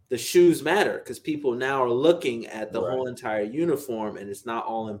the shoes matter because people now are looking at the whole entire uniform and it's not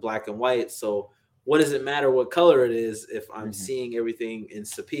all in black and white. So what does it matter what color it is if I'm seeing everything in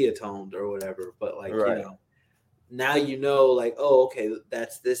sepia toned or whatever? But like, now like, oh, okay,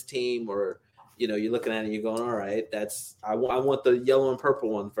 that's this team, or you're looking at it and you're going, all right, I want the yellow and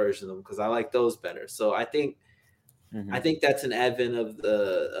purple one version of them because I like those better. So I think I think that's an advent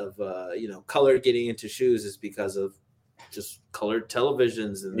of color getting into shoes is because of just colored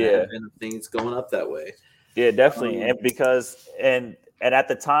televisions and the advent of things going up that way. Yeah, definitely. And at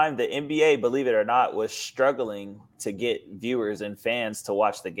the time, the NBA, believe it or not, was struggling to get viewers and fans to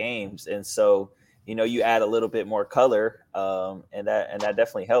watch the games. And so, you add a little bit more color, and that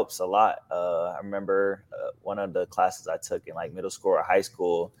definitely helps a lot. I remember one of the classes I took in like middle school or high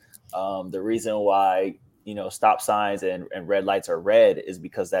school. The reason why stop signs and red lights are red is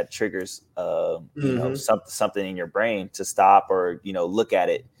because that triggers something in your brain to stop or look at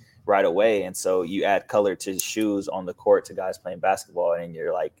it right away. And so you add color to shoes on the court to guys playing basketball, and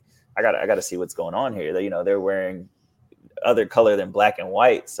you're like, I gotta see what's going on here. They're wearing other color than black and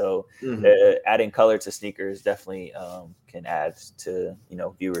white, so adding color to sneakers definitely can add to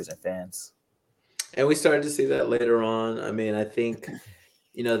viewers and fans. And we started to see that later on. I mean, I think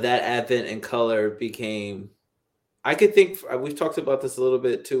that advent in color became, I could think, we've talked about this a little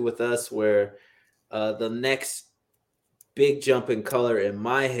bit too with us, where the next big jump in color in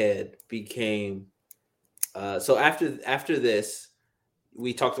my head became, so after this,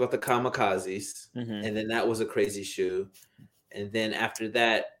 we talked about the Kamikazes, and then that was a crazy shoe. And then after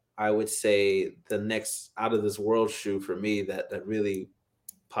that, I would say the next out of this world shoe for me that really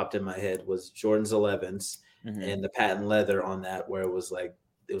popped in my head was Jordan's 11s and the patent leather on that, where it was like,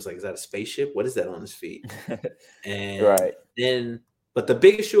 is that a spaceship? What is that on his feet? And then, but the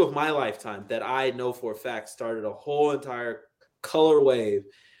biggest shoe of my lifetime that I know for a fact started a whole entire color wave.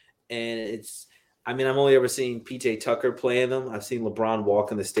 And I've only ever seen PJ Tucker play in them. I've seen LeBron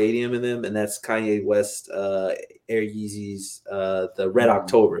walk in the stadium in them. And that's Kanye West Air Yeezys, the Red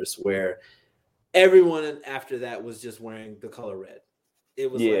Octobers, where everyone after that was just wearing the color red.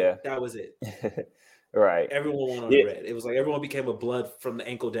 It was like, that was it. Right. Everyone went on red. It was like everyone became a blood from the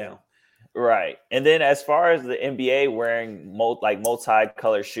ankle down. Right. And then as far as the NBA wearing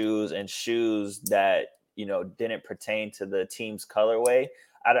multi-color shoes and shoes that, didn't pertain to the team's colorway,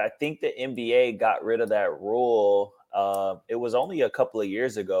 I think the NBA got rid of that rule. It was only a couple of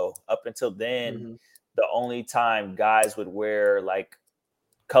years ago. Up until then, the only time guys would wear like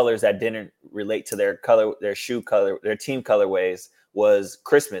colors that didn't relate to their color, their shoe color, their team colorways was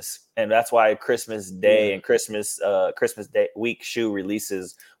Christmas. And that's why Christmas Day and Christmas Day week shoe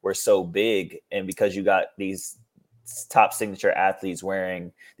releases were so big. And because you got these top signature athletes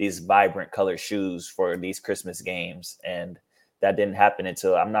wearing these vibrant color shoes for these Christmas games. And that didn't happen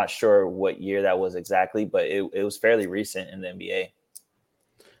until, I'm not sure what year that was exactly, but it was fairly recent in the NBA.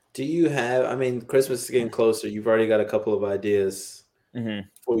 Do you have, Christmas is getting closer. You've already got a couple of ideas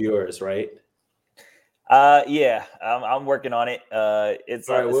for yours, right? Yeah, I'm working on it. It's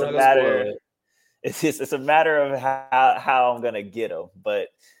a matter. It's a matter of how I'm gonna get them, but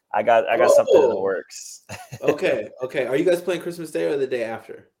I got something in the works. Okay. Are you guys playing Christmas Day or the day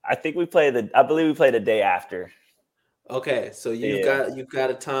after? I believe we play the day after. Okay, so you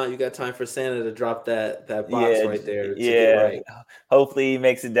got time for Santa to drop that box right there. To get right. Hopefully he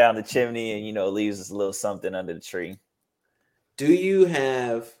makes it down the chimney and leaves us a little something under the tree. Do you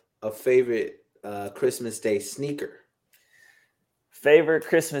have a favorite Christmas Day sneaker? Favorite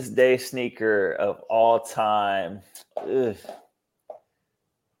Christmas Day sneaker of all time? Ugh.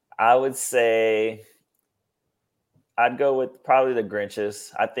 I would say I'd go with probably the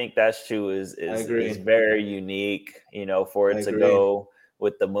Grinches. I think that shoe is very unique, for it to go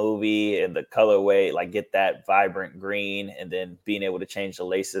with the movie and the colorway, like get that vibrant green and then being able to change the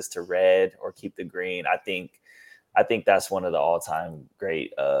laces to red or keep the green. I think that's one of the all-time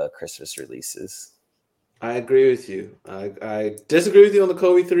great Christmas releases. I agree with you. I disagree with you on the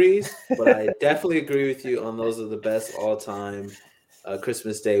Kobe 3s, but I definitely agree with you on those are the best all-time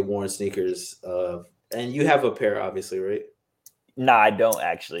Christmas Day worn sneakers. And you have a pair, obviously, right? No, I don't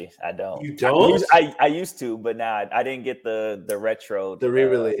actually. I don't. You don't? I used to, but now I didn't get the retro. The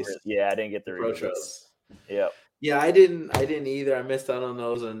re-release. Yeah, I didn't get the re-release. Yep. Yeah, I didn't either. I missed out on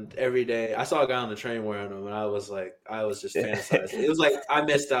those, and every day I saw a guy on the train wearing them, and I was just fantasizing. It was like I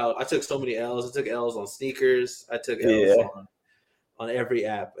missed out. I took so many L's. I took L's on sneakers. I took L's on every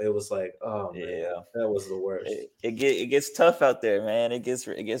app. It was like, oh man, that was the worst. It gets tough out there, man. It gets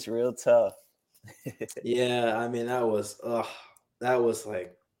real tough. Yeah, that was the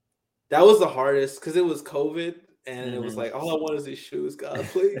hardest because it was COVID. And it was like, all I want is these shoes, God,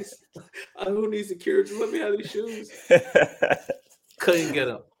 please. Who needs the cure? Just let me have these shoes. Couldn't get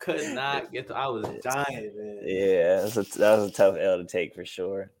them. Could not get them. I was dying, man. Yeah, that was a tough L to take for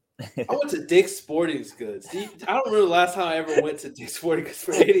sure. I went to Dick's Sporting Goods. I don't remember the last time I ever went to Dick's Sporting Goods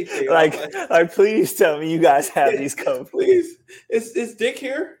for anything. like, please tell me you guys have these codes. Please, is Dick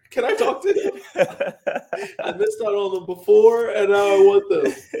here? Can I talk to him? I missed out on them before, and now I want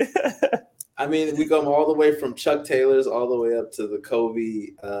them. I mean, we go all the way from Chuck Taylor's all the way up to the Kobe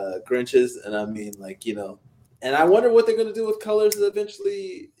Grinches, and I mean, like, you know, and I wonder what they're going to do with colors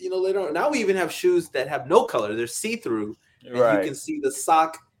eventually, you know, later on. Now we even have shoes that have no color; they're see-through, and you can see the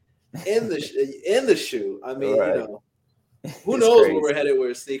sock in the shoe. I mean, you know, who knows where we're headed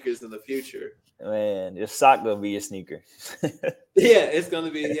with sneakers in the future? Man, your sock gonna be your sneaker. Yeah, it's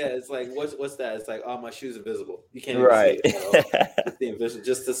gonna be. Yeah, it's like what's that? It's like, oh, my shoes are visible. You can't even see it. The invisible,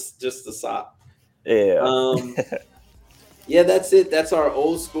 just the sock. Yeah. Yeah, that's it. That's our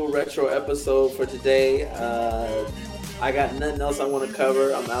old school retro episode for today. I got nothing else I want to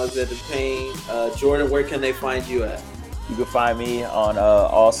cover. I'm Alexander Payne. Jordan, where can they find you at? You can find me on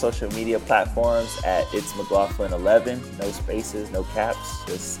all social media platforms at It's McLaughlin 11. No spaces, no caps,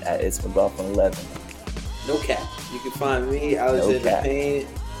 just at It's McLaughlin 11. No cap. You can find me, Alexander Payne,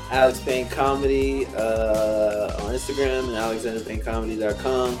 Alex Payne Comedy on Instagram and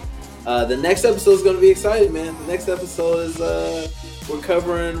alexanderpayncomedy.com. The next episode is going to be exciting, man. The next episode is we're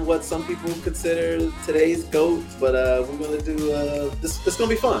covering what some people consider today's GOAT, but we're going to do this. It's going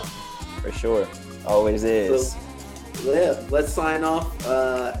to be fun. For sure. Always is. So, yeah, let's sign off.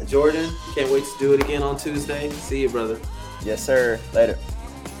 Jordan, can't wait to do it again on Tuesday. See you, brother. Yes, sir. Later.